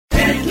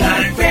Pet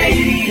Life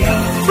Radio.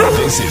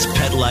 This is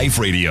Pet Life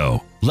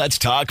Radio. Let's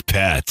talk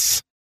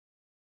pets.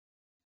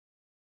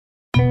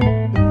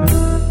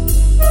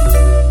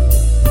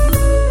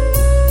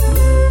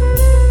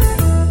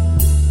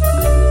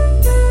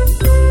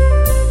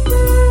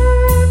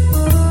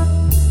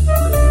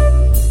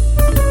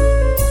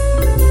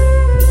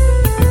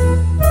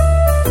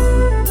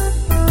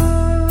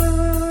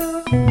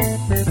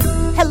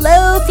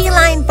 Hello,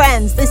 feline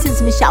friends. This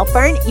is Michelle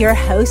Fern, your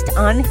host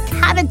on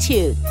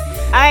Cattitude.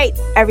 All right,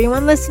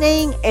 everyone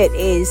listening, it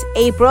is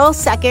April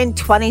 2nd,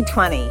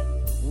 2020.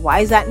 Why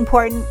is that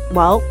important?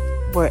 Well,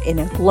 we're in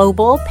a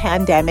global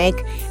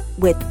pandemic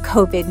with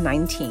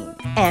COVID-19.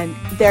 And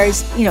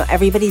there's,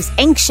 everybody's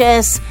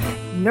anxious,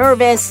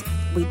 nervous.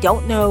 We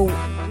don't know,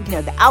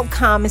 the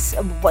outcomes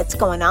of what's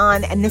going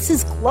on. And this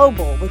is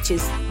global, which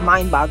is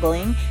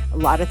mind-boggling. A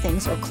lot of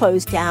things are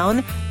closed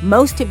down.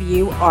 Most of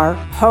you are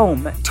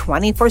home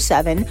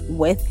 24/7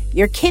 with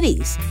your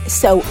kitties.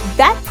 So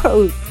that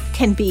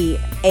can be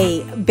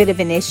a bit of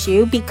an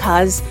issue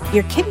because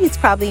your kitties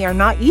probably are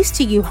not used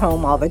to you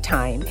home all the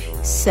time.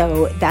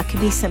 So that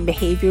could be some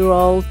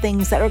behavioral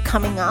things that are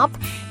coming up.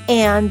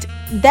 And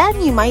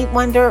then you might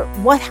wonder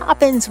what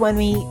happens when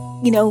we,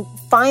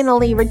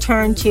 finally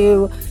return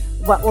to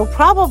what will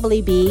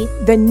probably be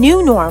the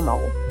new normal.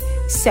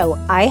 So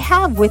I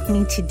have with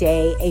me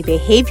today a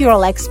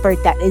behavioral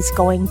expert that is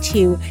going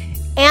to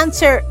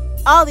answer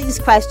all these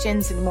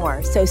questions and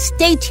more. So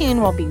stay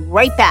tuned. We'll be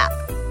right back.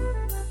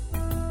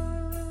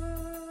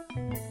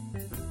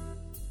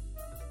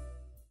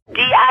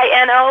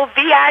 DINOVITE.com.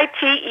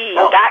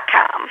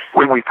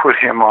 When we put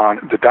him on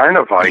the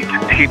Dinovite,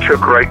 he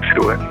took right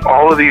to it.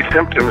 All of these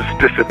symptoms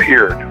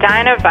disappeared.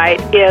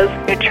 Dinovite is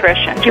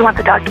nutrition. If you want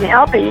the dog to be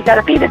healthy, you got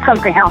to feed it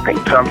something healthy.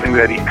 Something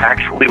that he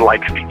actually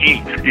likes to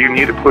eat. You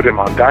need to put him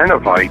on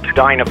Dinovite.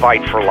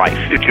 Dinovite for life.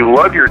 If you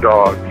love your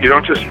dog, you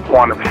don't just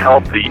want him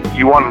healthy,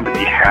 you want him to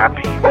be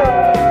happy.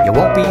 You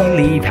won't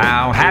believe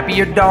how happy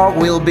your dog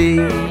will be.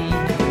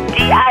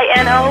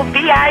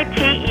 DINOVITE.com.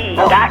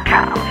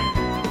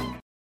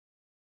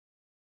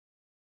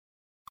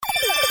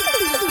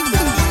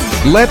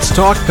 Let's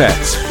Talk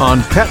Pets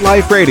on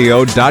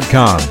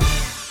PetLifeRadio.com.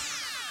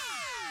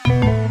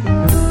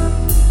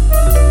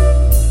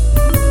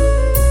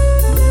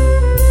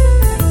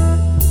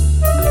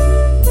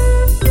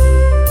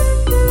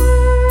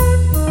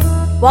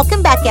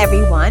 Welcome back,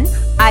 everyone.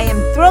 I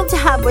am thrilled to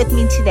have with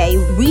me today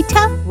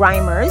Rita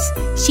Reimers.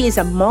 She is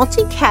a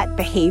multi-cat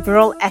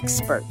behavioral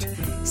expert.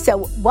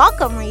 So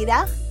welcome,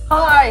 Rita.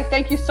 Hi,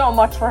 thank you so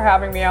much for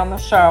having me on the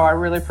show. I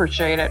really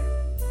appreciate it.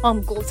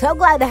 I'm so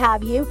glad to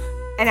have you.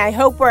 And I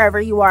hope wherever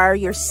you are,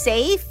 you're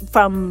safe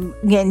from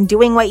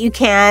doing what you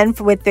can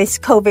with this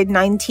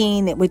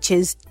COVID-19, which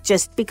has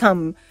just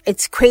become,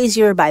 it's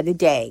crazier by the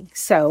day.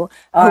 So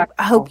I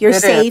hope you're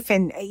safe.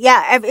 And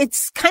yeah,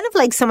 it's kind of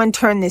like someone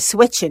turned the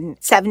switch and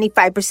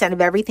 75% of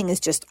everything is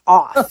just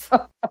off.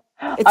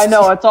 I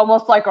know, it's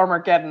almost like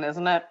Armageddon,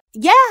 isn't it?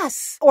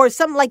 Yes. Or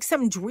some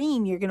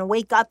dream. You're going to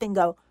wake up and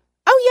go,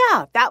 oh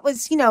yeah, that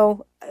was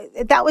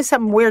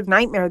some weird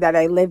nightmare that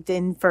I lived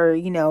in for,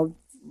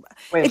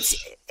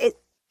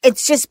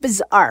 It's just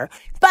bizarre.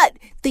 But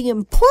the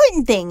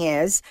important thing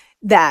is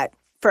that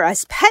for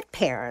us pet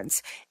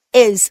parents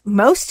is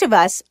most of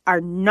us are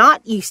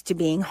not used to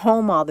being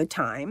home all the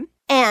time.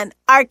 And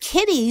our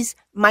kitties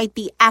might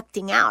be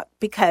acting out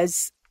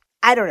because,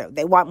 I don't know,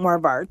 they want more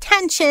of our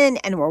attention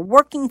and we're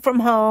working from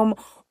home,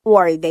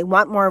 or they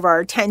want more of our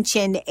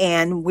attention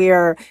and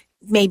we're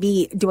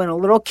maybe doing a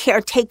little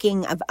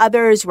caretaking of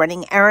others,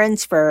 running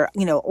errands for,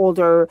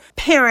 older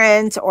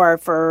parents or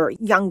for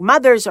young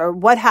mothers or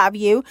what have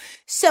you.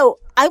 So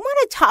I want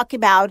to talk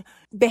about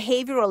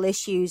behavioral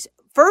issues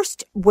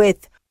first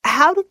with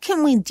how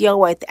can we deal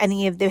with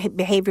any of the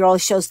behavioral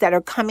issues that are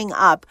coming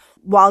up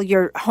while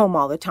you're home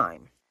all the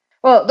time?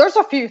 Well, there's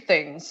a few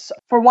things.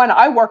 For one,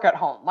 I work at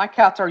home. My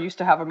cats are used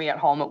to having me at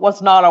home. It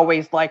was not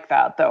always like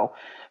that, though.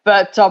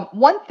 But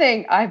one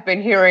thing I've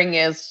been hearing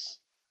is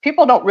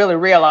people don't really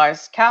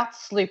realize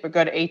cats sleep a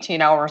good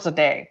 18 hours a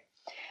day.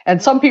 And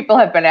some people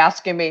have been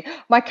asking me,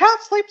 my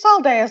cat sleeps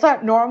all day. Is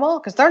that normal?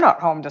 Because they're not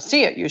home to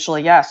see it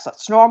usually. Yes,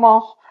 that's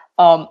normal.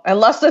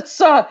 Unless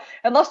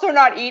they're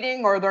not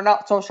eating or they're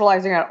not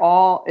socializing at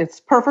all, it's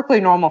perfectly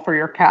normal for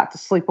your cat to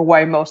sleep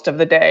away most of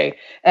the day.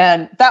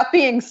 And that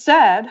being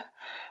said,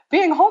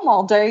 being home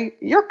all day,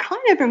 you're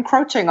kind of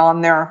encroaching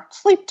on their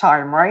sleep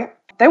time, right?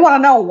 They want to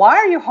know, why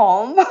are you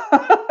home?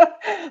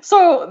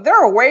 So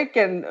they're awake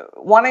and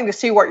wanting to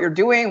see what you're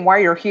doing, why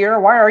you're here,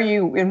 why are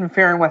you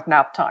interfering with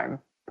nap time?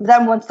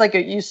 Then once they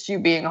get used to you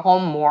being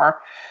home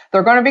more,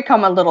 they're going to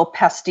become a little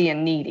pesty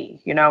and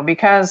needy,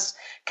 because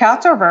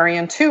cats are very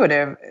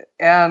intuitive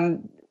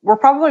and we're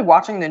probably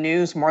watching the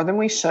news more than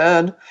we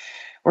should.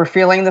 We're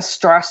feeling the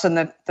stress and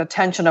the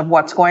tension of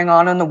what's going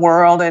on in the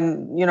world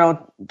and,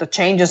 the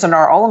changes in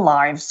our own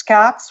lives.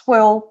 Cats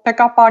will pick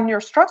up on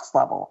your stress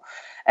level.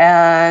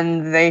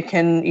 And they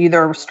can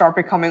either start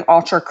becoming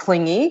ultra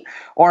clingy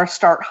or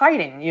start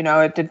hiding.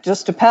 It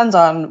just depends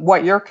on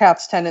what your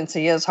cat's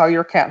tendency is, how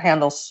your cat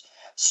handles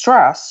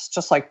stress,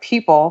 just like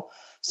people.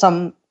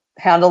 Some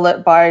handle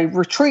it by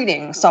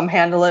retreating. Some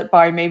handle it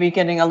by maybe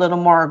getting a little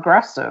more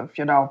aggressive,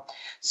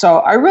 So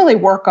I really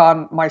work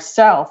on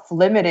myself,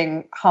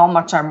 limiting how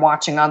much I'm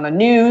watching on the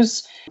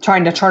news,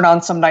 trying to turn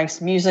on some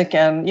nice music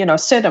and,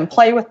 sit and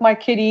play with my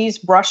kitties,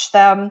 brush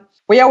them.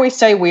 We always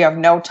say we have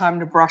no time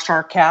to brush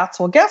our cats.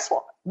 Well, guess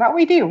what? That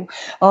we do.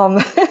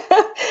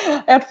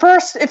 At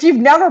first, if you've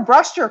never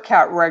brushed your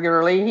cat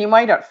regularly, he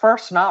might at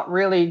first not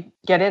really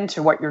get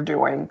into what you're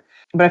doing.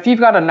 But if you've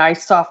got a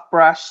nice soft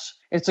brush,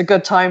 it's a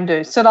good time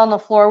to sit on the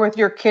floor with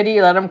your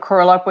kitty, let him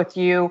curl up with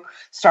you,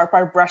 start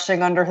by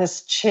brushing under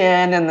his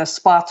chin and the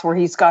spots where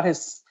he's got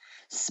his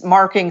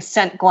marking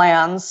scent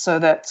glands so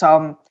that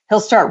he'll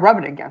start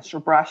rubbing against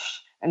your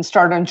brush and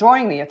start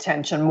enjoying the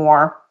attention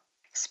more,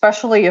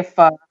 especially if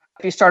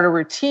you start a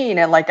routine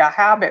and like a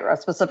habit or a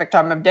specific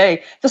time of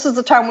day. This is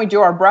the time we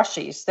do our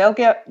brushies. They'll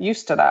get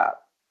used to that.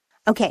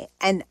 Okay,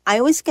 and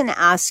I was going to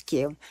ask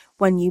you,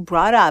 when you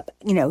brought up,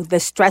 the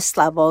stress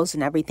levels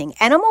and everything,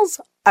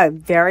 animals are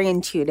very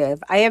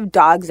intuitive. I have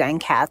dogs and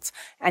cats,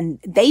 and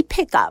they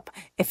pick up.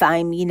 If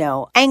I'm,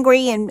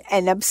 angry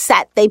and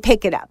upset, they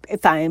pick it up.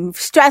 If I'm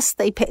stressed,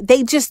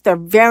 they're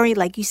very,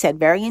 like you said,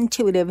 very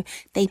intuitive.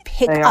 They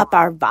pick up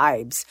our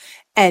vibes.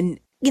 And,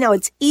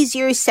 it's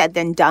easier said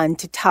than done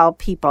to tell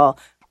people,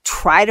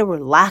 try to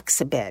relax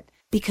a bit,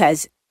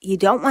 because you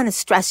don't want to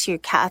stress your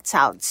cats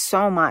out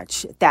so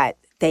much that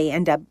they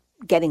end up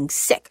getting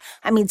sick.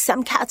 I mean,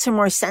 some cats are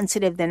more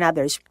sensitive than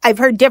others. I've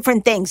heard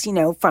different things,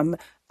 from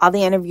all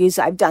the interviews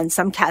I've done.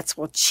 Some cats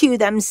will chew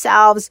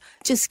themselves,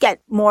 just get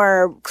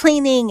more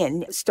cleaning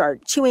and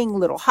start chewing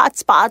little hot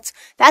spots.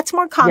 That's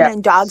more common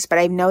in dogs, but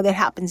I know that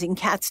happens in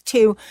cats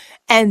too.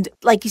 And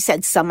like you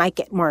said, some might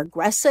get more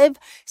aggressive.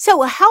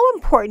 So how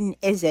important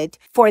is it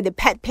for the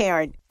pet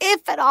parent,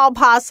 if at all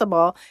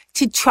possible,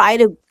 to try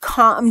to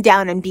calm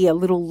down and be a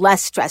little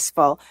less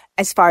stressful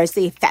as far as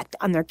the effect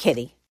on their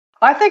kitty?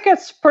 I think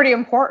it's pretty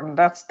important.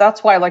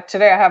 That's why, like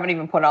today, I haven't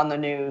even put on the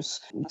news.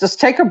 Just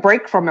take a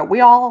break from it.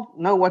 We all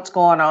know what's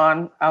going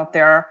on out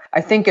there.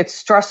 I think it's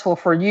stressful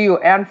for you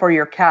and for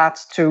your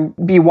cats to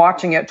be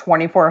watching it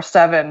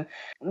 24/7.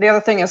 The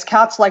other thing is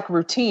cats like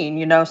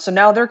routine, so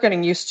now they're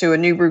getting used to a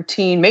new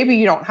routine. Maybe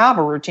you don't have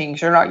a routine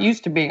because you're not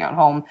used to being at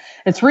home.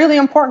 It's really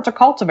important to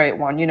cultivate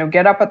one,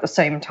 get up at the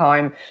same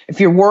time.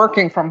 If you're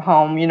working from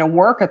home,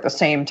 work at the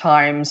same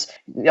times,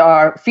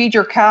 feed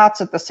your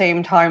cats at the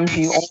same times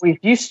you always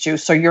used to,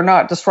 so you're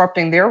not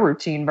disrupting their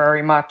routine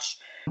very much,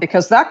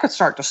 because that could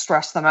start to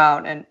stress them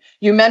out. And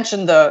you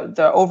mentioned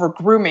the over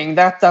grooming,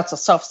 that's a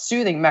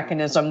self-soothing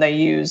mechanism they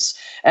use.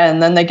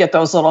 And then they get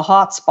those little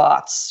hot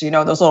spots,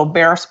 those little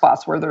bare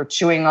spots where they're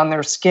chewing on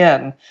their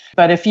skin.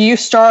 But if you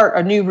start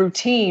a new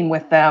routine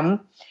with them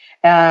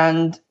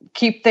and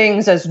keep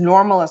things as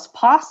normal as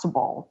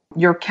possible,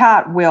 your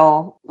cat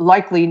will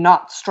likely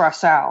not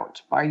stress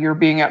out by your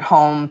being at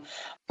home.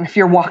 If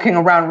you're walking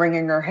around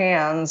wringing your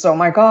hands, oh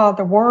my God,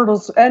 the world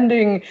is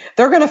ending,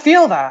 they're going to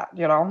feel that,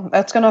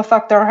 that's going to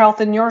affect their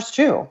health and yours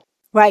too.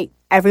 Right.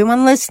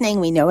 Everyone listening,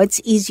 we know it's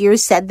easier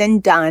said than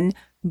done,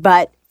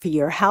 but for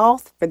your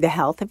health, for the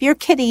health of your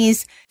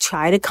kitties,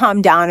 try to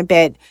calm down a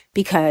bit,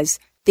 because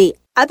the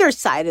other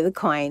side of the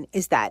coin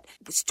is that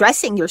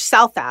stressing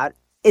yourself out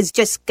is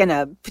just going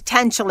to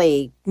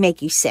potentially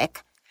make you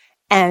sick,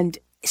 and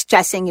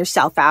stressing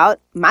yourself out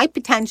might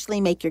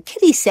potentially make your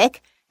kitty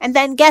sick. And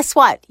then guess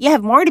what? You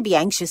have more to be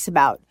anxious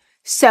about.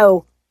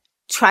 So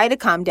try to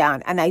calm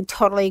down. And I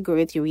totally agree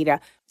with you, Rita.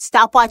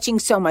 Stop watching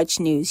so much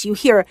news. You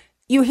hear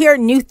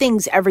new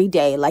things every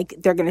day, like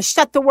they're going to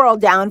shut the world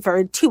down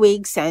for 2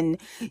 weeks. And,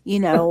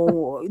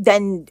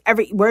 then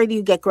where do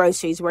you get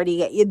groceries? Where do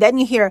you get, then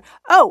you hear,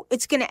 oh,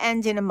 it's going to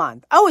end in a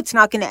month. Oh, it's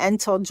not going to end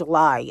till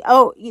July.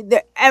 Oh,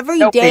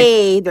 every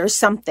day there's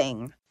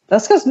something.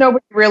 That's because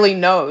nobody really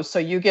knows. So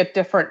you get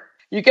different.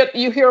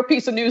 You hear a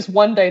piece of news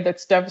one day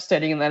that's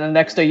devastating, and then the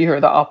next day you hear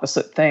the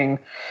opposite thing.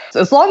 So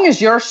as long as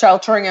you're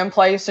sheltering in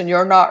place and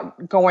you're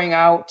not going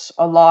out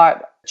a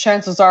lot,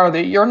 chances are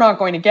that you're not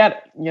going to get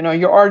it.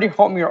 You're already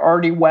home, you're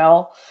already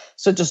well.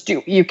 So just do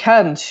what you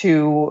can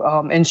to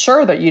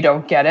ensure that you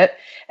don't get it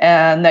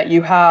and that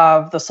you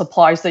have the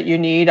supplies that you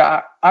need.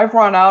 I've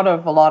run out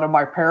of a lot of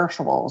my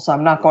perishables.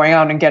 I'm not going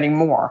out and getting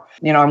more.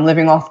 I'm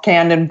living off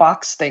canned and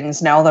boxed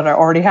things now that I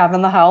already have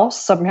in the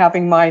house. I'm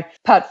having my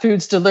pet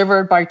foods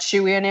delivered by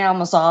Chewy and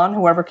Amazon,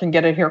 whoever can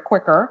get it here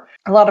quicker.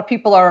 A lot of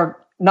people are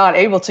not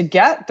able to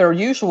get their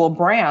usual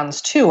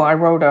brands too. I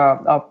wrote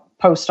a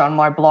post on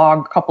my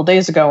blog a couple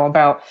days ago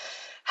about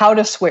how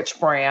to switch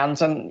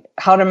brands and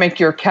how to make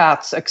your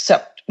cats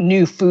accept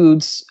new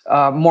foods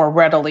more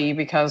readily,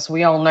 because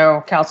we all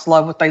know cats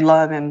love what they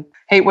love and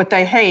hate what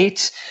they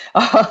hate.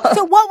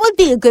 So what would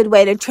be a good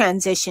way to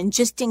transition,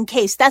 just in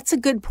case? That's a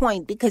good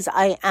point, because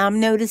I am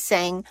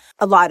noticing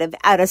a lot of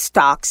out of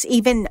stocks,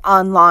 even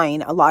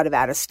online, a lot of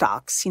out of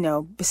stocks,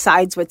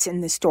 besides what's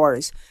in the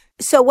stores.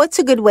 So what's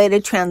a good way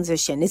to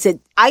transition?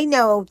 I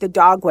know the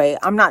dog way.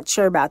 I'm not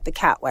sure about the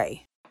cat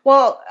way.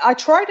 Well, I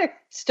try to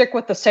stick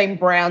with the same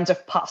brands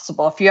if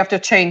possible. If you have to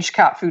change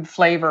cat food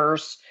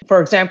flavors, for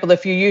example,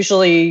 if you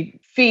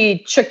usually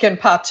feed chicken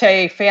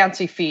pate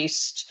fancy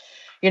feast,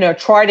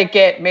 try to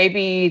get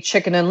maybe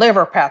chicken and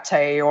liver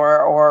pate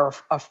or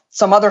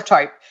some other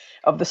type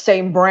of the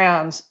same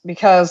brands,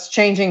 because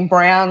changing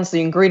brands, the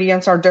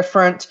ingredients are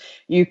different.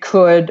 You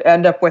could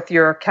end up with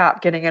your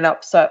cat getting an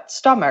upset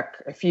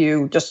stomach if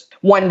you just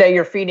one day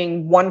you're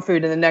feeding one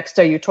food and the next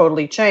day you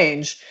totally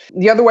change.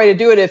 The other way to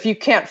do it, if you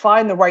can't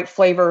find the right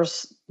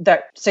flavors,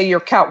 that say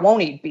your cat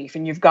won't eat beef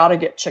and you've got to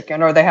get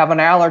chicken, or they have an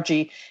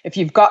allergy, if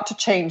you've got to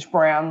change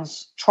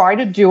brands, try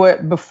to do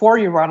it before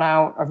you run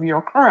out of your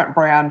current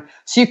brand,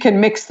 so you can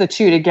mix the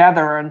two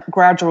together and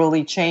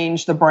gradually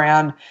change the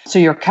brand so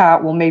your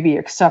cat will maybe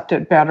accept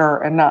it better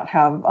and not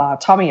have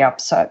tummy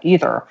upset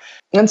either.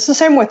 And it's the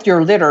same with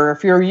your litter.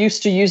 If you're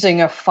used to using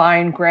a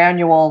fine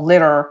granule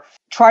litter,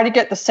 try to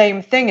get the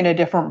same thing in a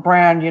different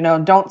brand.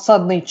 Don't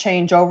suddenly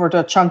change over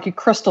to chunky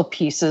crystal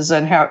pieces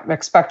and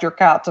expect your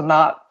cat to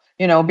not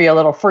be a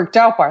little freaked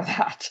out by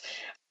that.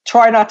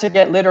 Try not to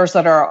get litters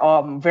that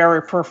are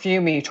very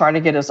perfumey. Try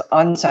to get as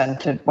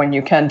unscented when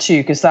you can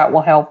too, because that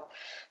will help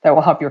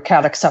your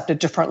cat accept a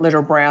different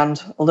litter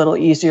brand a little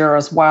easier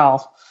as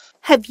well.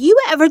 Have you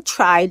ever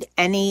tried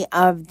any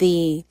of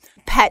the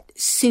pet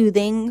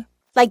soothing,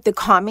 like the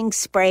calming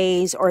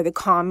sprays or the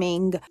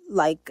calming,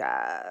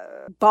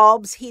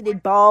 bulbs,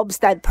 heated bulbs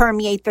that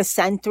permeate the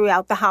scent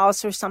throughout the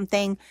house or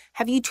something?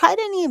 Have you tried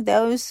any of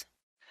those?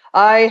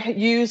 I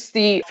use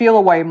the Feel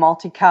Away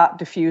multi-cat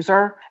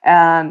diffuser,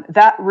 and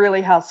that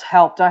really has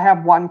helped. I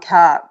have one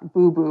cat,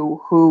 Boo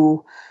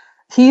Boo,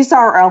 he's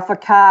our alpha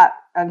cat,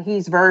 and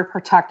he's very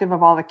protective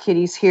of all the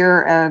kitties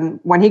here. And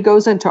when he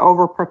goes into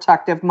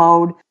overprotective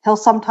mode, he'll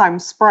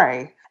sometimes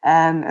spray.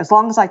 And as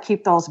long as I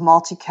keep those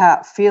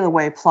multi-cat Feel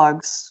Away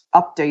plugs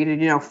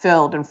updated,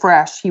 filled and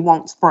fresh, he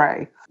won't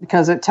spray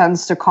because it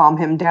tends to calm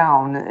him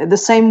down. The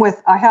same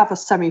with, I have a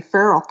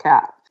semi-feral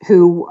cat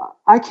who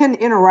I can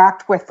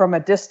interact with from a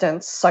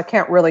distance. I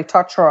can't really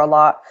touch her a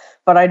lot,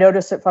 but I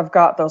notice if I've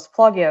got those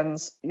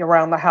plugins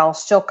around the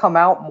house, she'll come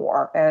out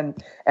more and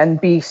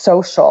be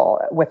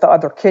social with the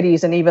other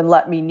kitties and even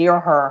let me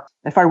near her.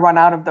 If I run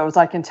out of those,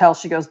 I can tell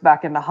she goes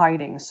back into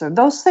hiding. So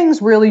those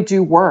things really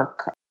do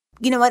work.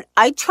 You know what?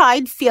 I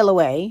tried Feel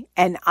Away,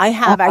 and I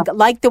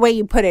like the way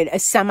you put it, a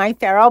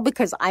semi-feral,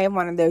 because I have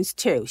one of those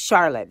too,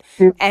 Charlotte.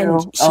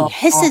 And she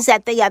hisses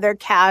at the other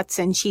cats,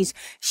 and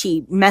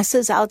she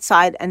messes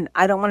outside, and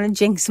I don't want to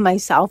jinx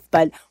myself,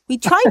 but we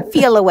tried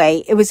Feel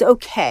Away. It was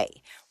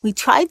okay. We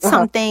tried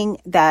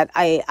something that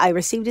I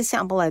received a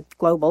sample at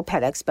Global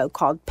Pet Expo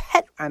called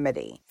Pet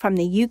Remedy from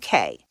the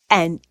UK,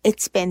 and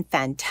it's been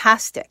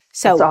fantastic.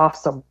 So it's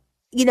awesome.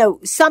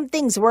 Some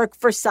things work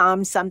for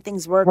some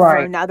things work for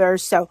another.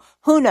 So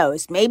who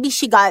knows? Maybe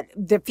she got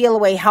the Feel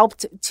Away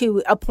helped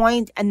to a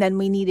point, and then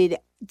we needed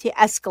to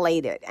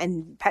escalate it.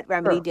 And Pet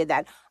Remedy did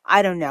that.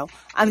 I don't know.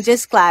 I'm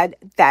just glad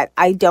that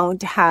I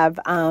don't have,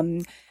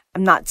 I'm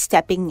not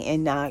stepping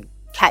in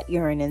cat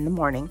urine in the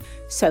morning.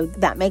 So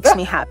that makes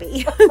me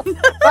happy.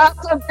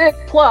 That's a big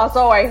plus.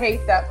 Oh, I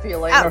hate that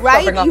feeling.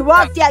 Right? You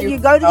walk out, you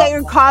go to get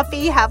your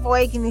coffee, half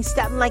awake, and you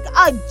step. I'm like,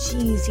 oh,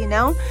 geez,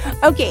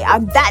 Okay,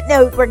 on that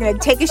note, we're going to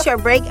take a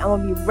short break, and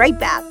we'll be right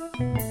back.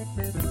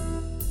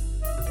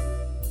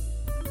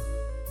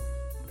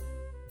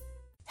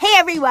 Hey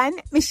everyone,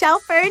 Michelle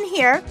Fern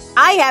here.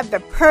 I have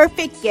the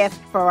perfect gift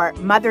for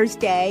Mother's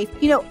Day.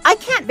 I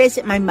can't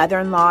visit my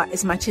mother-in-law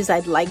as much as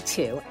I'd like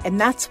to, and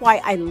that's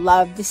why I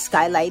love the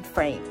Skylight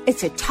Frame.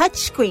 It's a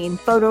touchscreen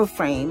photo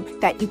frame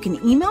that you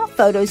can email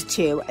photos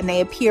to, and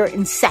they appear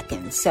in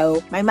seconds,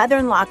 so my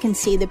mother-in-law can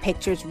see the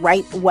pictures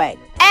right away.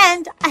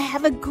 And I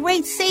have a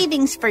great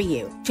savings for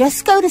you.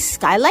 Just go to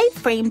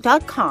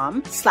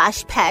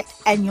skylightframe.com/pet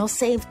and you'll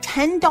save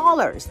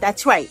 $10.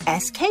 That's right,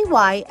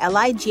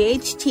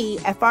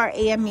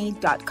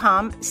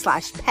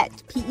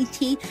 skylightframe.com/pet,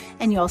 PET,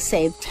 and you'll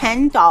save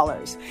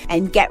 $10.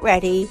 And get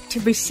ready to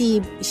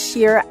receive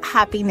sheer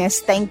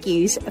happiness thank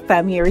yous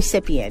from your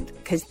recipient,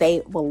 because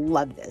they will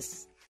love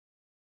this.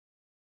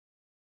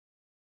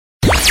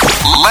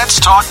 Let's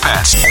talk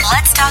pets.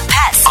 Let's talk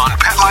pets On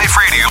Pet Life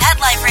Radio. Pet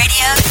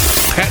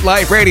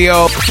Life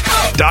Radio.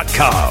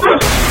 PetLifeRadio.com.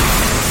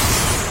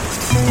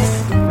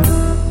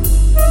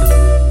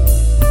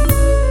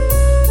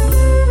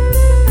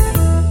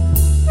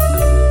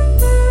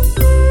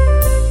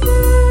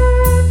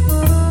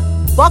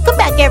 Welcome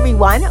back,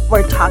 everyone.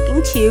 We're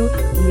talking to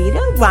Rita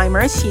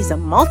Reimers. She's a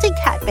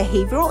multi-cat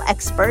behavioral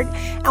expert,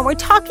 and we're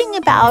talking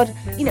about,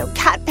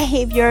 cat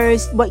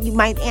behaviors, what you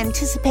might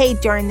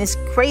anticipate during this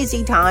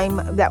crazy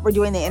time that we're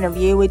doing the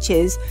interview, which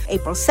is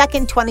April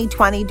 2nd,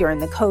 2020, during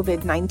the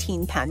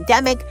COVID-19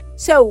 pandemic.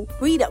 So,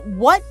 Rita,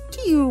 what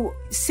do you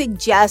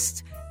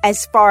suggest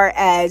as far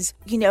as,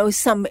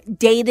 some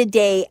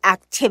day-to-day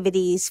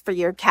activities for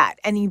your cat?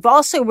 And you've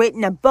also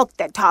written a book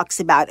that talks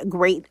about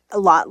a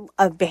lot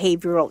of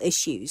behavioral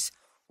issues.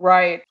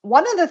 Right.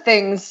 One of the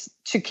things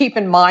to keep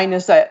in mind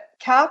is that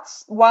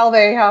cats, while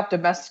they have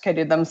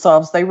domesticated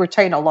themselves, they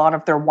retain a lot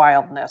of their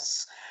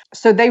wildness.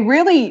 So they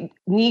really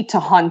need to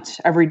hunt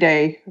every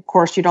day. Of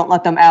course, you don't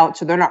let them out,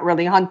 so they're not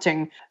really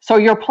hunting. So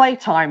your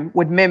playtime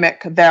would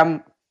mimic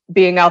them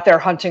being out there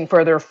hunting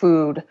for their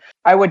food.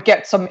 I would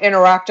get some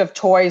interactive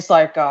toys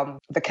like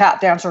the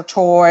cat dancer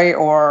toy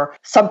or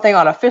something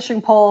on a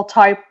fishing pole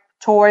type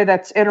toy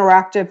that's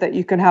interactive that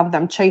you can have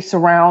them chase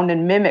around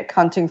and mimic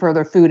hunting for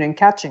their food and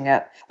catching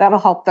it. That'll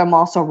help them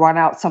also run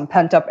out some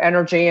pent-up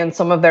energy and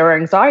some of their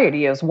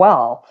anxiety as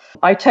well.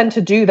 I tend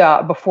to do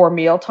that before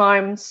meal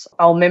times.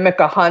 I'll mimic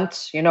a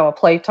hunt, a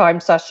playtime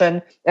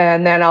session,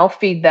 and then I'll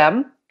feed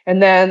them.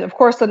 And then, of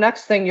course, the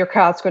next thing your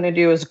cat's going to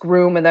do is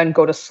groom and then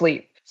go to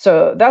sleep.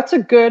 So that's a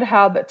good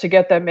habit to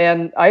get them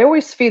in. I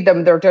always feed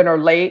them their dinner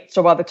late.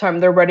 So by the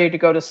time they're ready to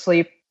go to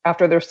sleep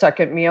after their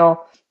second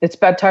meal, it's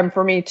bedtime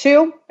for me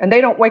too. And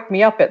they don't wake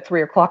me up at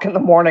 3 o'clock in the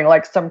morning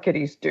like some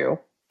kitties do.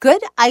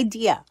 Good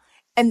idea.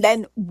 And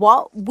then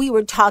while we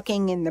were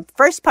talking in the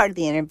first part of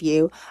the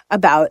interview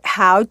about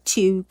how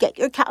to get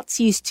your cats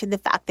used to the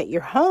fact that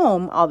you're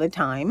home all the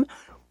time,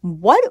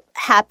 what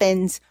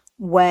happens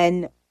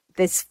when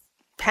this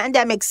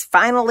pandemic's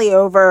finally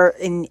over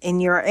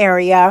in your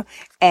area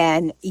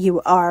and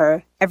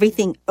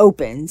everything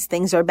opens,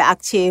 things are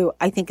back to,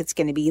 I think it's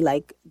going to be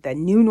like the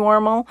new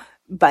normal,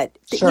 but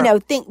Sure.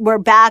 Think we're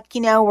back,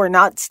 we're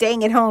not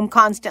staying at home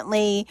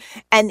constantly.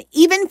 And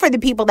even for the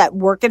people that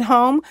work at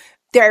home,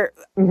 they're,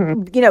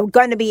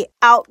 going to be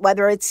out,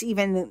 whether it's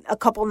even a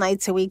couple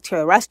nights a week to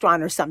a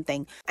restaurant or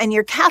something. And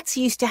your cat's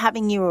used to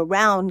having you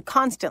around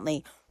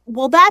constantly.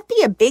 Will that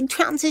be a big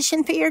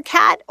transition for your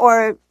cat,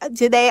 or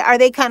are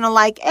they kind of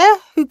like,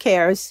 who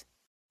cares?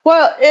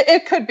 Well,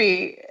 it could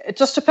be. It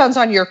just depends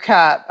on your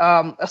cat,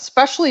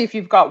 especially if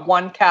you've got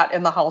one cat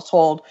in the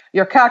household.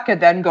 Your cat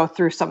could then go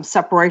through some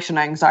separation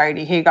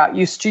anxiety. He got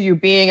used to you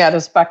being at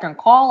his beck and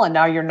call, and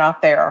now you're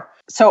not there.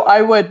 So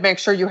I would make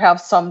sure you have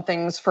some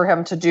things for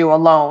him to do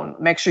alone.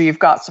 Make sure you've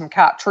got some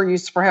cat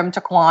trees for him to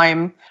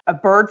climb. A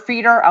bird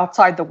feeder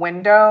outside the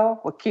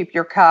window will keep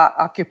your cat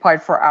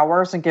occupied for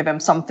hours and give him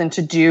something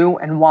to do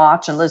and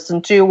watch and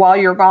listen to while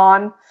you're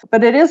gone.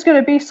 But it is going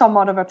to be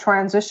somewhat of a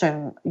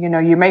transition.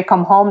 You may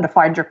come home to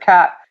find your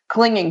cat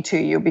clinging to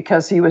you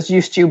because he was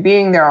used to you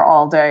being there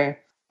all day.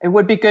 It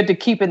would be good to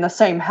keep in the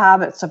same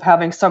habits of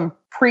having some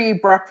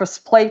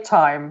pre-breakfast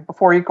playtime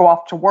before you go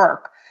off to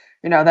work.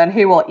 Then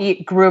he will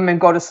eat, groom, and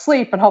go to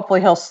sleep, and hopefully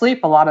he'll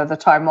sleep a lot of the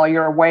time while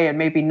you're away and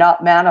maybe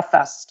not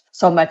manifest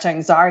so much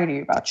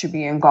anxiety about you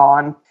being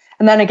gone.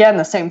 And then again,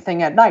 the same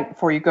thing at night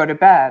before you go to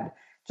bed.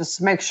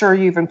 Just make sure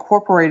you've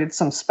incorporated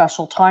some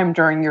special time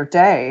during your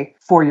day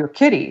for your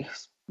kitty.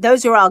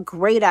 Those are all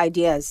great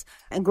ideas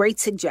and great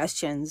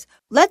suggestions.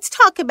 Let's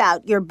talk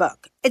about your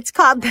book. It's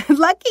called The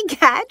Lucky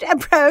Cat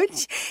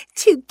Approach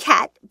to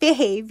Cat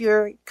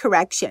Behavior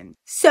Correction.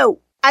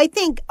 So I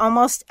think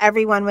almost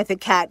everyone with a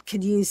cat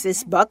could use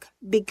this book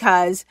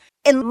because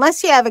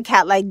unless you have a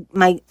cat like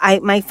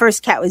my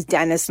first cat was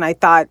Dennis, and I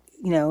thought,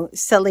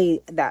 silly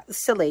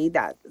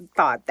that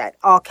thought that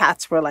all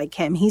cats were like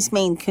him. He's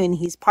Maine Coon.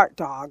 He's part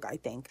dog, I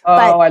think. Oh,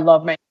 but I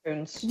love Maine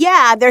Coons.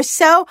 Yeah,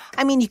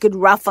 you could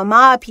rough him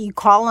up. You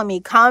call him, he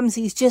comes.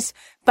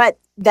 But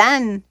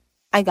then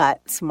I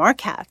got some more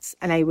cats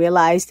and I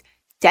realized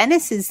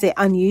Dennis is the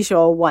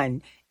unusual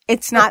one.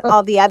 It's not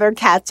all the other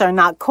cats are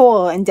not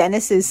cool, and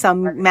Dennis is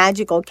some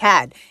magical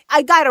cat.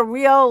 I got a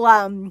real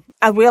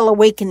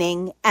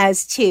awakening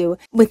as to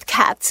with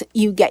cats,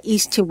 you get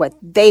used to what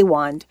they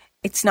want.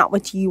 It's not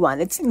what you want.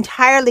 It's an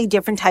entirely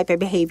different type of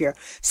behavior.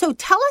 So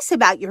tell us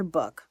about your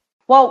book.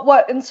 Well,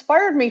 what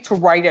inspired me to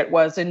write it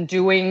was in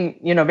doing,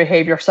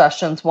 behavior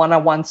sessions,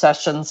 one-on-one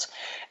sessions,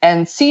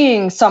 and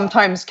seeing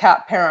sometimes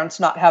cat parents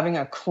not having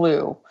a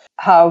clue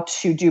how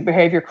to do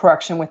behavior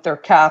correction with their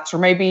cats, or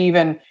maybe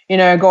even,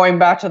 going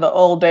back to the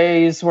old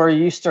days where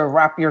you used to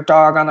wrap your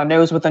dog on the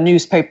nose with a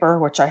newspaper,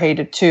 which I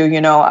hated too.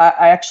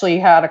 I actually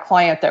had a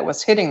client that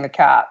was hitting the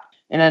cat.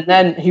 And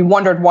then he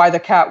wondered why the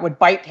cat would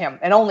bite him,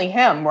 and only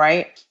him,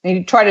 right? And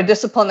he'd try to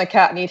discipline the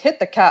cat and he'd hit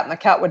the cat and the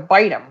cat would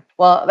bite him.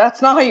 Well,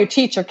 that's not how you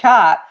teach a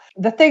cat.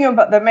 The thing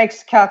that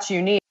makes cats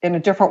unique in a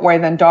different way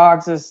than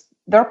dogs is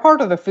they're part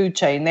of the food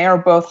chain. They are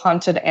both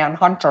hunted and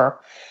hunter.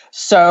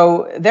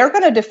 So they're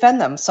going to defend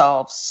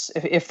themselves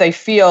if they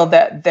feel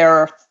that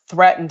they're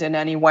threatened in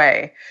any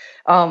way.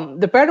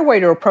 The better way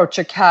to approach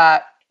a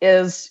cat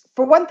is,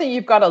 for one thing,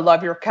 you've got to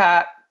love your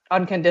cat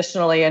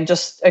unconditionally and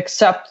just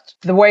accept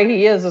the way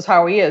he is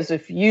how he is.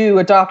 If you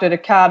adopted a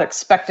cat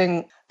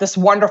expecting this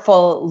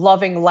wonderful,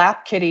 loving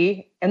lap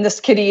kitty, and this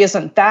kitty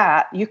isn't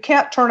that, you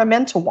can't turn him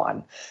into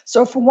one.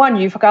 So for one,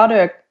 you've got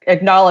to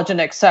acknowledge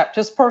and accept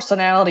his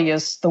personality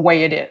is the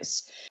way it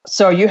is.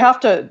 So you have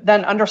to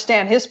then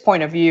understand his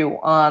point of view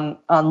on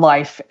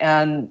life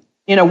and,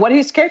 what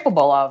he's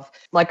capable of.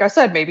 Like I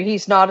said, maybe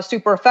he's not a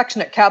super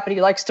affectionate cat, but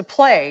he likes to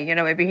play.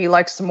 Maybe he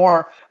likes some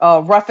more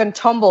rough and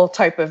tumble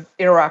type of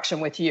interaction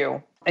with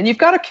you. And you've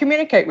got to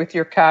communicate with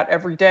your cat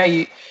every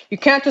day. You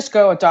can't just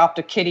go adopt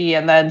a kitty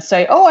and then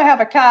say, oh, I have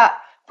a cat,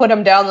 put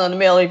him down in the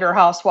middle of your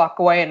house, walk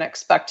away and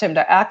expect him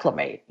to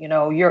acclimate.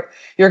 You're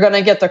going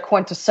to get the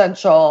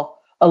quintessential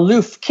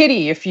aloof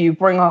kitty if you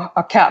bring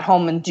a cat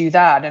home and do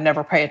that and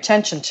never pay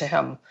attention to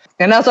him.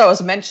 And as I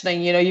was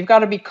mentioning, you've got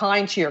to be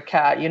kind to your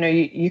cat.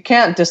 You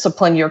can't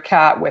discipline your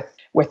cat with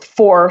with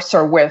force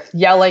or with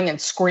yelling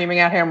and screaming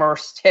at him or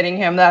hitting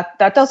him.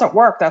 That doesn't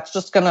work. That's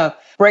just going to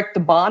break the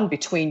bond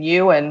between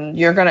you, and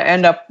you're going to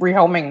end up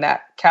rehoming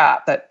that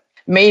cat that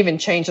may even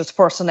change his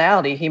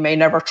personality. He may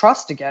never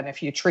trust again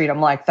if you treat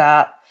him like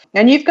that.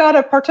 And you've got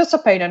to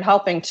participate in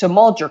helping to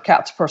mold your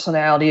cat's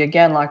personality.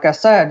 Again, like I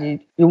said,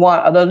 you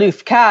want an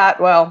aloof cat,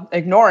 well,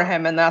 ignore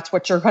him, and that's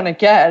what you're going to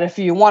get. If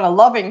you want a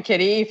loving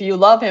kitty, if you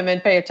love him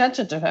and pay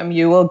attention to him,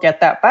 you will get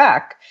that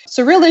back.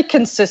 So really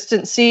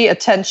consistency,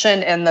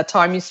 attention, and the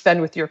time you spend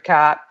with your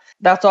cat,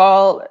 that's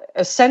all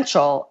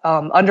essential.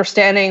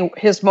 Understanding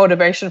his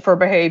motivation for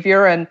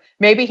behavior, and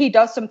maybe he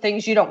does some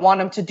things you don't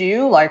want him to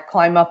do, like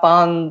climb up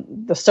on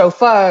the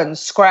sofa and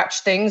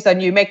scratch things,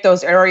 and you make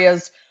those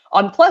areas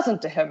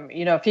unpleasant to him.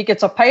 If he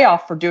gets a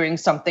payoff for doing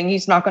something,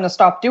 he's not going to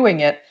stop doing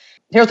it.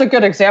 Here's a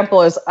good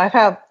example is I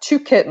have 2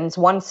 kittens.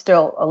 One's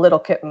still a little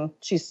kitten.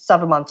 She's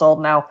 7 months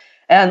old now.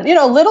 And,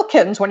 little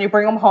kittens, when you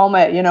bring them home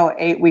at,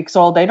 8 weeks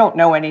old, they don't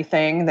know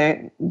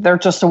anything. They're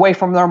just away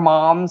from their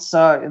moms.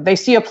 They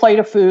see a plate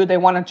of food. They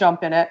want to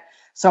jump in it.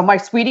 So my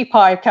sweetie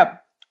pie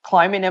kept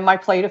climbing in my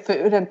plate of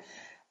food, and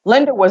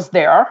Linda was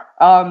there.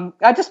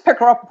 I just pick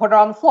her up and put her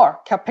on the floor.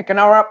 Kept picking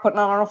her up, putting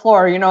her on the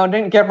floor. I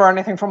didn't give her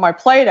anything from my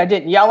plate. I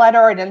didn't yell at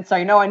her. I didn't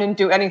say no. I didn't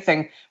do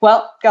anything.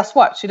 Well, guess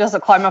what? She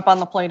doesn't climb up on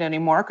the plate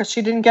anymore because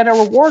she didn't get a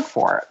reward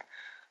for it.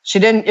 She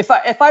didn't. If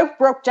I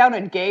broke down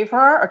and gave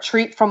her a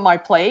treat from my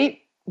plate,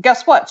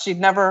 guess what? She'd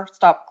never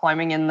stop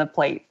climbing in the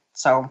plate.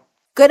 So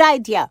good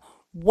idea.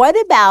 What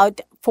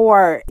about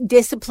for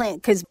discipline?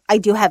 Because I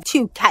do have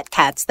 2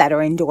 cats that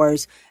are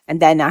indoors, and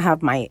then I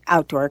have my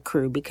outdoor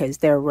crew because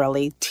they're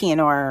really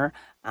TNR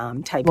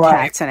type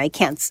cats, and I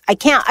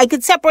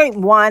could separate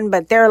one,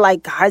 but they're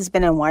like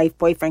husband and wife,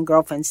 boyfriend,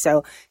 girlfriend.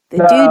 So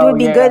the dude would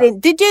be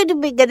good. The dude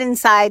would be good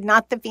inside,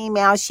 not the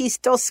female. She's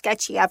still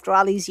sketchy after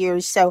all these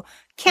years, so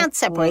can't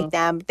separate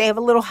them. They have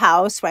a little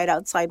house right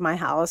outside my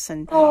house,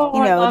 and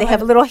they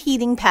have a little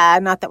heating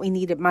pad. Not that we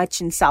need it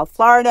much in South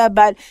Florida,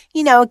 but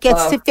it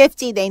gets to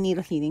 50, they need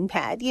a heating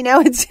pad.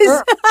 It's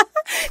just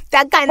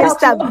that kind of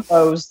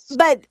stuff.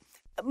 But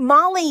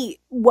Molly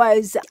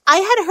I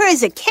had her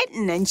as a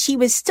kitten, and she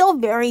was still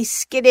very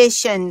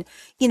skittish and,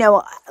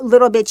 a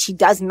little bit. She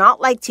does not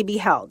like to be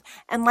held.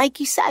 And like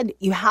you said,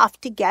 you have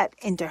to get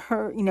into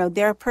her,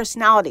 their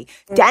personality.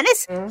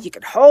 Dennis, you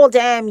could hold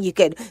him.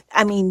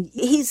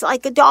 He's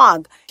like a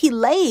dog. He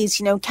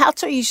lays,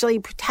 cats are usually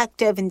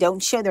protective and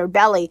don't show their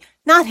belly.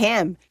 Not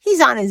him. He's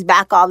on his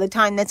back all the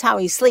time. That's how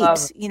he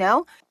sleeps,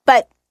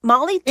 But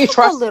Molly took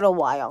a little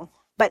while.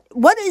 But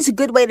what is a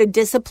good way to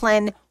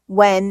discipline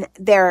when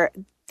they're,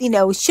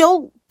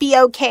 she'll be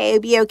okay.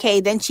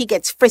 Then she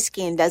gets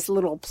frisky and does a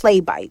little play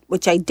bite,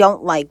 which I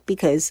don't like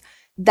because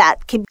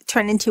that can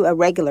turn into a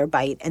regular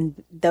bite.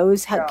 And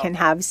those can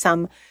have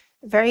some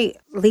very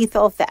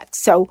lethal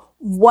effects. So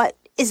what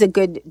is a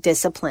good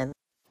discipline?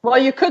 Well,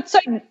 you could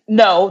say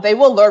no. They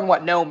will learn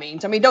what no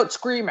means. Don't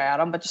scream at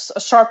them, but just a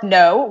sharp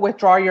no,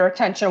 withdraw your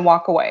attention,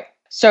 walk away.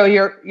 So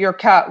your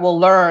cat will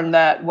learn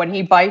that when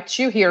he bites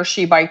you, he or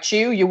she bites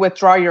you, you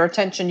withdraw your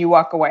attention, you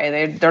walk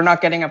away. They're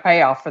not getting a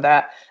payoff for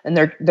that, and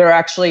they're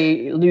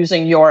actually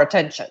losing your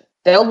attention.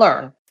 They'll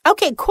learn.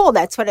 Okay, cool.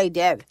 That's what I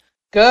did.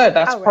 Good.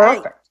 That's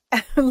perfect.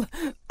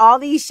 All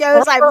these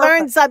shows, I've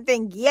learned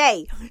something.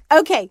 Yay.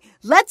 Okay,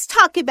 let's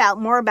talk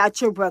more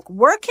about your book.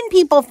 Where can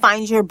people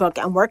find your book,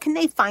 and where can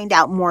they find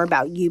out more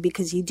about you?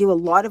 Because you do a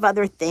lot of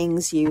other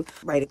things. You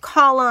write a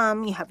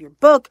column, you have your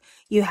book,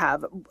 you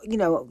have,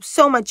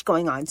 so much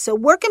going on. So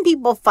where can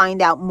people find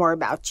out more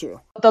about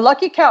you? The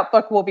Lucky Cat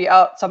book will be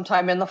out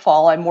sometime in the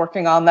fall. I'm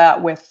working on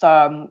that with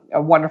a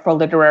wonderful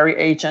literary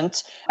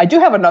agent. I do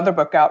have another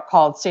book out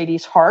called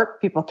Sadie's Heart.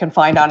 People can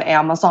find on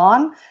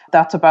Amazon.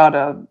 That's about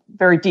a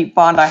very deep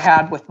bond I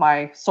had with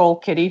my soul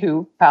kitty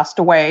who passed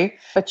away.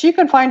 But you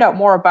can find out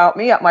more about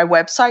me at my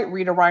website,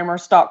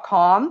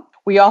 ritareimers.com.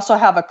 We also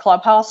have a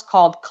clubhouse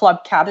called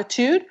Club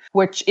Cattitude,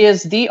 which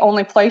is the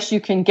only place you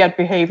can get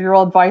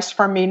behavioral advice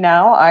from me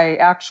now. I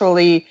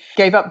actually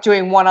gave up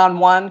doing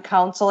one-on-one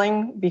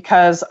counseling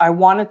because I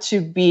wanted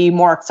to be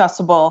more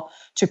accessible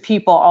to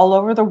people all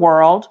over the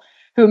world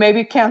who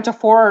maybe can't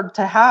afford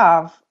to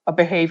have a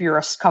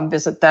behaviorist come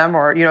visit them,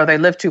 or, they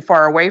live too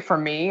far away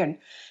from me,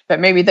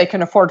 but maybe they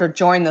can afford to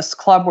join this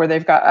club where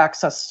they've got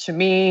access to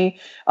me,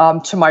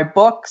 to my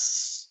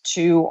books,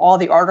 to all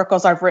the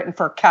articles I've written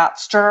for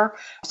Catster,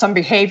 some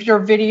behavior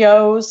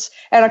videos,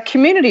 and a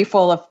community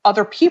full of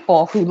other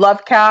people who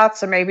love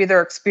cats, and maybe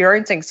they're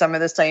experiencing some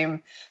of the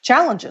same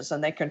challenges,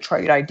 and they can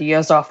trade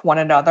ideas off one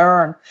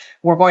another. And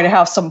we're going to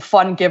have some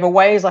fun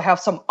giveaways. I have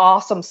some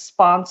awesome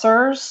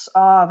sponsors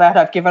that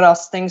have given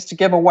us things to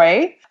give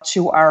away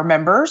to our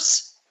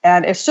members.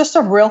 And it's just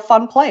a real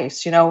fun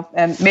place,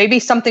 and maybe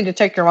something to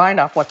take your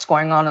mind off what's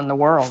going on in the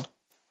world.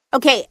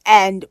 Okay,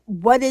 and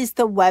what is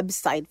the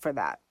website for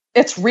that?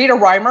 It's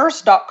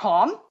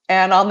ritareimers.com.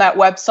 And on that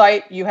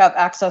website, you have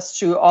access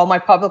to all my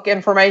public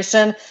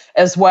information,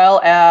 as well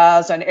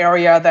as an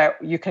area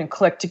that you can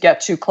click to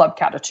get to Club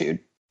Cattitude.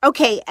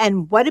 Okay,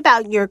 and what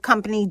about your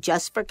company,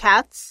 Just for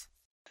Cats?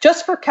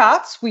 Just for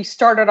cats, we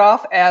started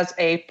off as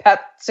a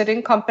pet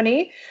sitting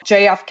company.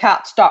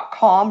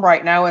 jfcats.com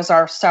right now is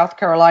our South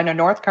Carolina,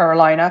 North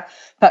Carolina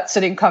pet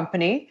sitting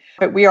company.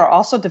 But we are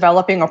also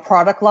developing a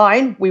product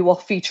line. We will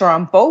feature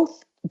on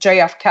both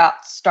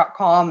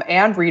jfcats.com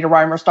and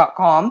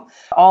ritareimers.com.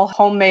 All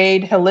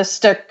homemade,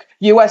 holistic,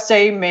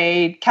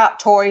 USA-made cat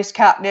toys,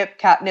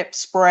 catnip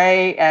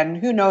spray, and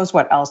who knows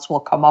what else we'll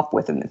come up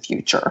with in the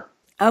future.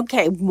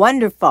 Okay,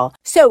 wonderful.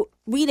 So,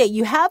 Rita,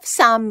 you have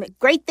some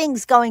great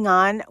things going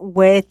on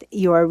with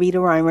your Rita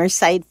Reimers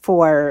site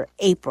for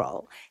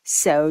April.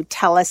 So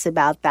tell us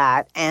about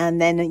that.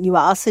 And then you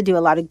also do a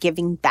lot of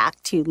giving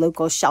back to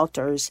local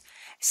shelters.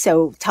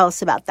 So tell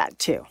us about that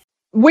too.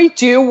 We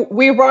do.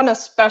 We run a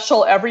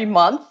special every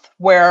month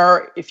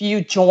where if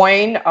you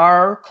join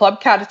our Club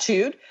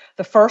Cattitude,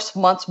 the first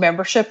month's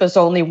membership is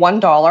only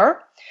 $1.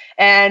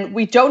 And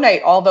we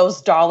donate all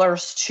those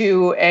dollars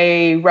to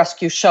a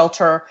rescue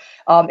shelter.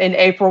 In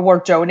April, we're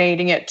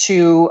donating it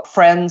to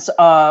Friends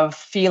of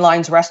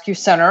Felines Rescue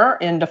Center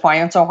in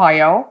Defiance,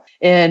 Ohio.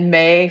 In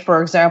May,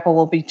 for example,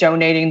 we'll be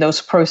donating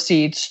those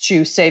proceeds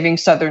to Saving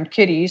Southern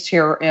Kitties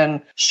here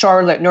in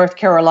Charlotte, North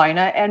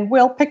Carolina. And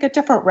we'll pick a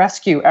different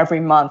rescue every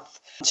month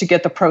to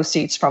get the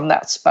proceeds from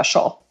that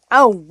special.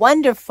 Oh,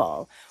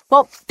 wonderful.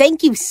 Well,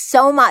 thank you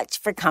so much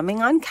for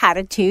coming on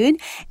Cattitude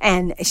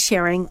and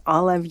sharing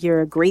all of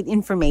your great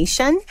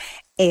information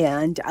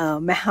and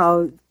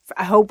how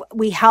I hope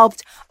we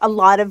helped a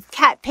lot of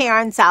cat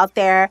parents out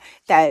there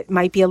that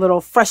might be a little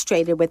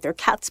frustrated with their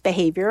cat's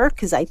behavior,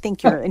 because I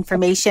think your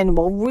information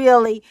will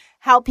really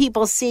help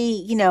people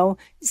see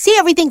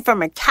everything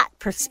from a cat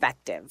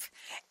perspective.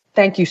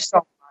 Thank you so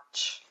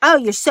much. Oh,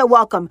 you're so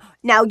welcome.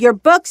 Now, your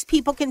books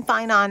people can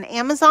find on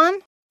Amazon?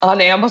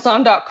 On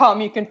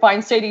Amazon.com, you can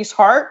find Sadie's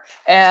Heart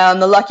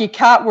and The Lucky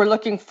Cat. We're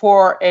looking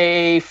for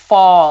a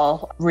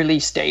fall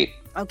release date.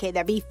 Okay,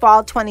 that'd be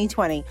fall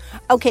 2020.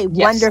 Okay, yes.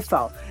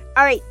 Wonderful.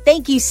 All right,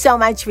 thank you so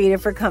much, Rita,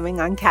 for coming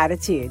on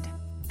Cattitude.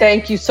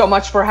 Thank you so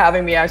much for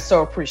having me. I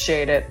so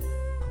appreciate it.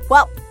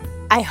 Well,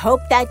 I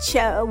hope that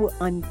show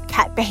on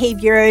cat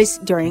behaviors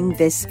during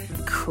this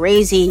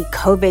crazy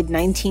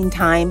COVID-19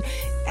 time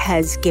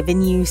has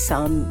given you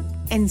some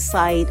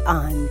insight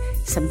on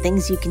some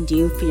things you can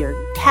do for your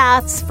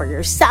cats, for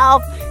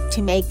yourself,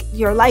 to make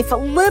your life a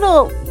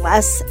little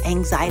less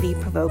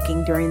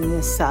anxiety-provoking during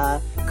this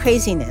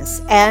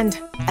craziness. And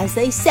as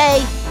they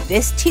say,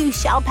 this too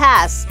shall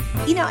pass.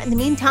 In the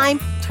meantime,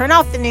 turn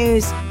off the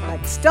news,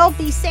 but still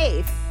be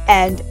safe.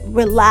 And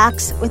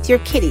relax with your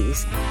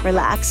kitties.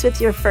 Relax with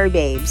your fur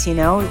babes,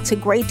 It's a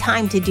great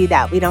time to do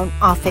that. We don't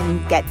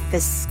often get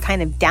this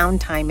kind of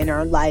downtime in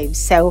our lives.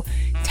 So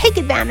take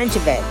advantage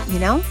of it,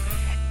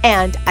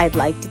 And I'd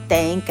like to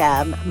thank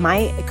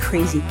my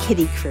crazy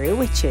kitty crew,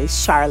 which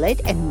is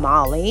Charlotte and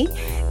Molly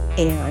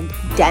and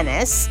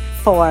Dennis,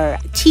 for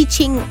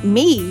teaching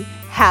me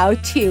how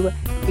to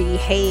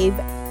behave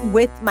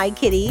with my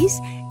kitties.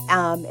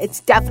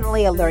 It's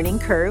definitely a learning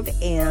curve,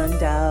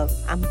 and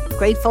I'm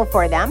grateful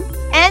for them.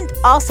 And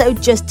also,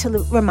 just to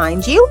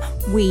remind you,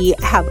 we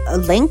have a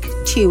link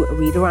to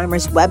Rita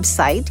Reimers'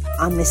 website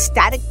on the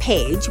static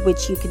page,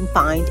 which you can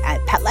find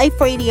at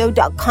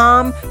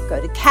PetLifeRadio.com.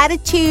 Go to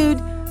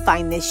Cattitude.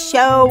 Find this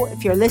show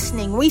if you're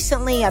listening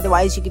recently.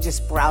 Otherwise, you can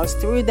just browse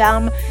through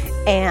them,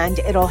 and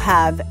it'll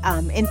have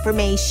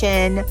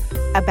information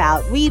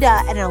about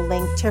Rita and a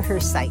link to her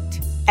site.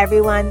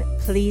 Everyone,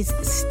 please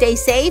stay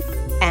safe.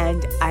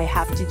 And I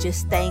have to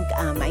just thank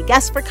my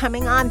guests for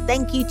coming on.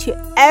 Thank you to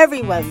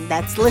everyone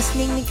that's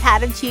listening to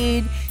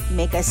Cattitude. You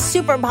make us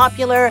super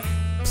popular.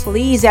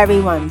 Please,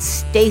 everyone,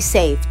 stay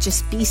safe.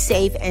 Just be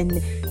safe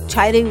and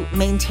try to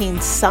maintain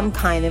some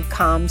kind of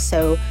calm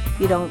so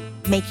you don't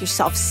make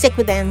yourself sick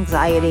with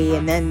anxiety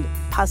and then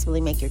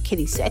possibly make your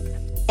kitty sick.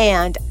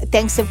 And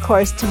thanks, of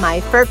course, to my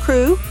fur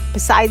crew,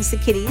 besides the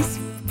kitties,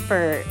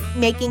 for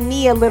making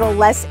me a little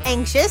less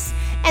anxious.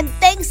 And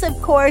thanks, of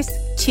course,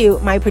 to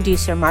my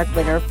producer, Mark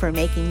Witter, for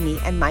making me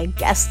and my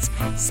guests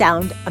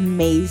sound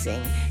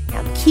amazing.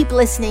 Now, keep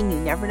listening. You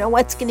never know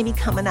what's going to be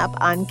coming up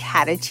on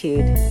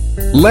Cattitude.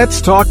 Let's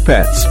Talk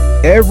Pets,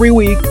 every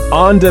week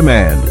on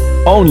demand,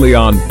 only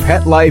on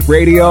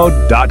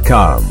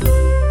PetLifeRadio.com.